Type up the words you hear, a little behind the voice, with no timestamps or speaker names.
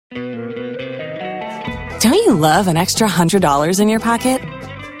Don't you love an extra $100 in your pocket?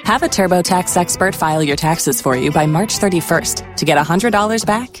 Have a TurboTax expert file your taxes for you by March 31st to get $100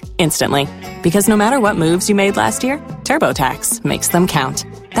 back instantly. Because no matter what moves you made last year, TurboTax makes them count.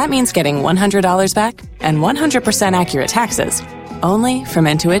 That means getting $100 back and 100% accurate taxes, only from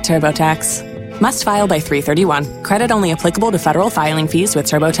Intuit TurboTax. Must file by 3/31. Credit only applicable to federal filing fees with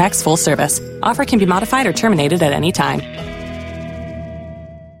TurboTax full service. Offer can be modified or terminated at any time.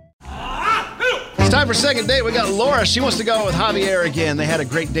 It's time for second date. We got Laura. She wants to go out with Javier again. They had a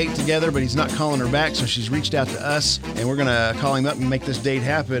great date together, but he's not calling her back, so she's reached out to us, and we're going to call him up and make this date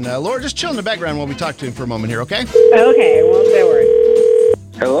happen. Laura, just chill in the background while we talk to him for a moment here, okay? Okay, won't say a word.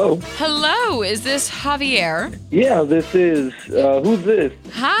 Hello. Hello, is this Javier? Yeah, this is. Who's this?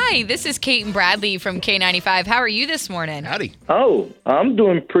 Hi, this is Cait and Bradley from K95. How are you this morning? Howdy. Oh, I'm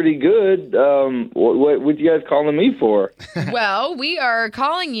doing pretty good. What you guys calling me for? Well, we are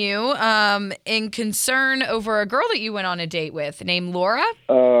calling you in concern over a girl that you went on a date with named Laura.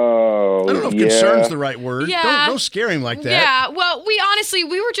 Oh, I don't know if yeah. concern's the right word. Yeah. Don't scare him like that. Yeah, well, we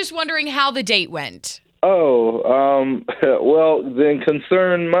were just wondering how the date went. Oh, well, then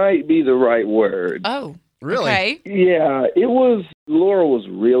concern might be the right word. Oh, Really? okay. Yeah, Laura was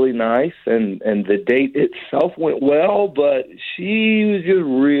really nice, and the date itself went well, but she was just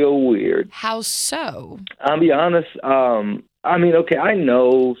real weird. How so? I'll be honest, okay, I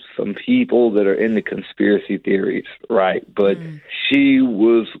know some people that are into conspiracy theories, right? But she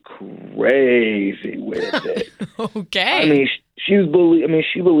was crazy with it. Okay. She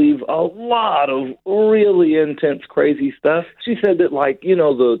believed a lot of really intense, crazy stuff. She said that,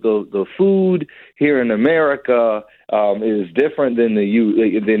 the food here in America is different than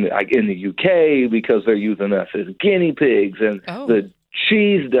in the UK because they're using us as guinea pigs, and the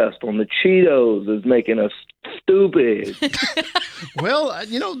cheese dust on the Cheetos is making us stupid. Well,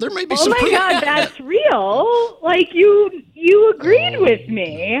 there may be some... Oh my God, that's real. Like, you agreed with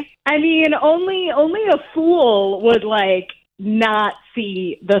me. I mean, only a fool would, not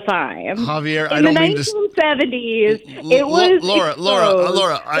see the signs. Javier, in I don't the mean to... 1970s, it was Laura,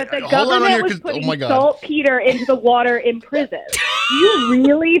 that the hold on government here. was putting Oh my God. saltpeter into the water in prison. Do you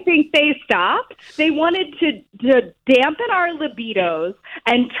really think they stopped? They wanted to dampen our libidos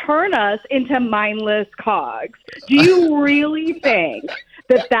and turn us into mindless cogs. Do you really think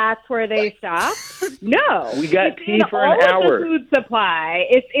that's where they stopped? No. We got tea for all an hour. of the food supply.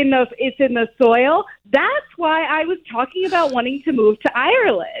 It's in the soil. That's why I was talking about wanting to move to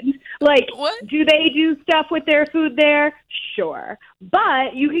Ireland. What? Do they do stuff with their food there? Sure.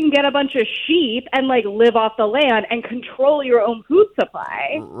 But you can get a bunch of sheep and live off the land and control your own food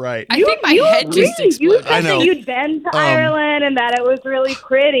supply. Right. I think my head just You exploded. said that you'd been to Ireland and that it was really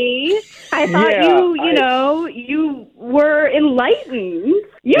pretty. I thought you were enlightened.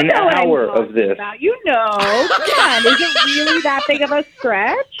 You An know what I'm hour talking of this. about. You know. Come on. Is it really that big of a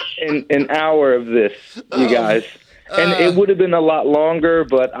stretch? An hour of this, you guys. And it would have been a lot longer,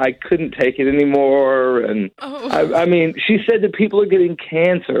 but I couldn't take it anymore. And she said that people are getting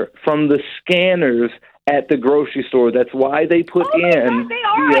cancer from the scanners at the grocery store. That's why they put in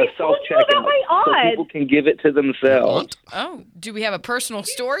the self-checkout, so people can give it to themselves. Oh, do we have a personal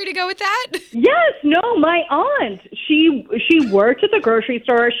story to go with that? Yes, no, my aunt. She worked at the grocery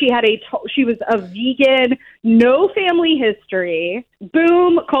store. She was a vegan, no family history.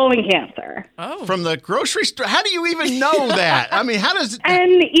 Boom, colon cancer. Oh, From the grocery store? How do you even know that? I mean, how does...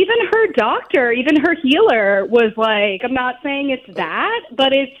 And even her doctor, even her healer was like, I'm not saying it's that,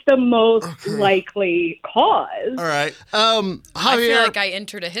 but it's the most likely cause. All right. I Javier... feel like I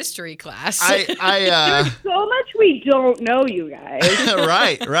entered a history class. There's so much we don't know, you guys.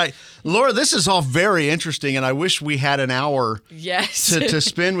 Right. Laura, this is all very interesting, and I wish we had an hour yes. to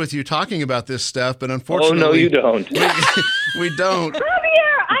spend with you talking about this stuff, but unfortunately... Oh, no, you don't. We don't. Javier,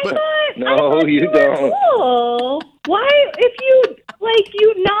 I thought you were don't. Cool. Why, if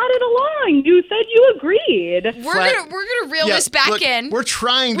you nodded along, you said you agreed. We're gonna reel this back look, in. We're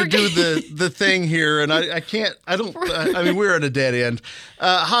trying to do the thing here, and we're at a dead end.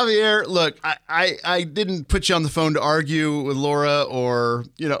 Javier, look, I didn't put you on the phone to argue with Laura, or,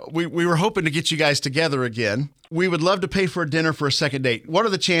 we were hoping to get you guys together again. We would love to pay for a dinner for a second date. What are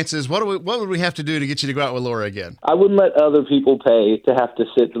the chances? What would we have to do to get you to go out with Laura again? I wouldn't let other people pay to have to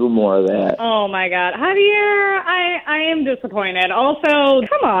sit through more of that. Oh, my God. Javier, I am disappointed. Also,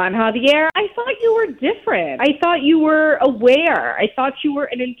 come on, Javier. I thought you were different. I thought you were aware. I thought you were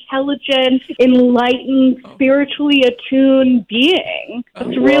an intelligent, enlightened, spiritually attuned being.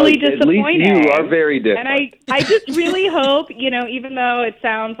 It's really disappointing. At least you are very different. And I just really hope, even though it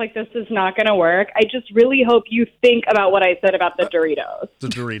sounds like this is not going to work, I just really hope you you think about what I said about the Doritos. The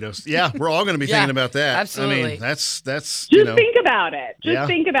Doritos. Yeah, we're all going to be thinking about that. Absolutely. I mean, that's Just you know. think about it. Just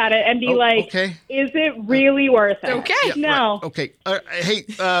think about it and be like, okay. Is it really worth it? Okay. Yeah, No. right. Okay. Hey,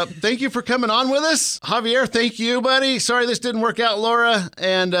 thank you for coming on with us. Javier, thank you, buddy. Sorry this didn't work out, Laura.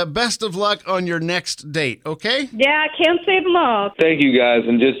 And best of luck on your next date, okay? Yeah, can't save them all. Thank you, guys,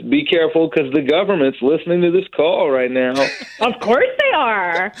 and just be careful because the government's listening to this call right now. Of course they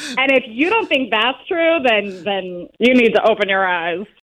are. And if you don't think that's true, then you need to open your eyes.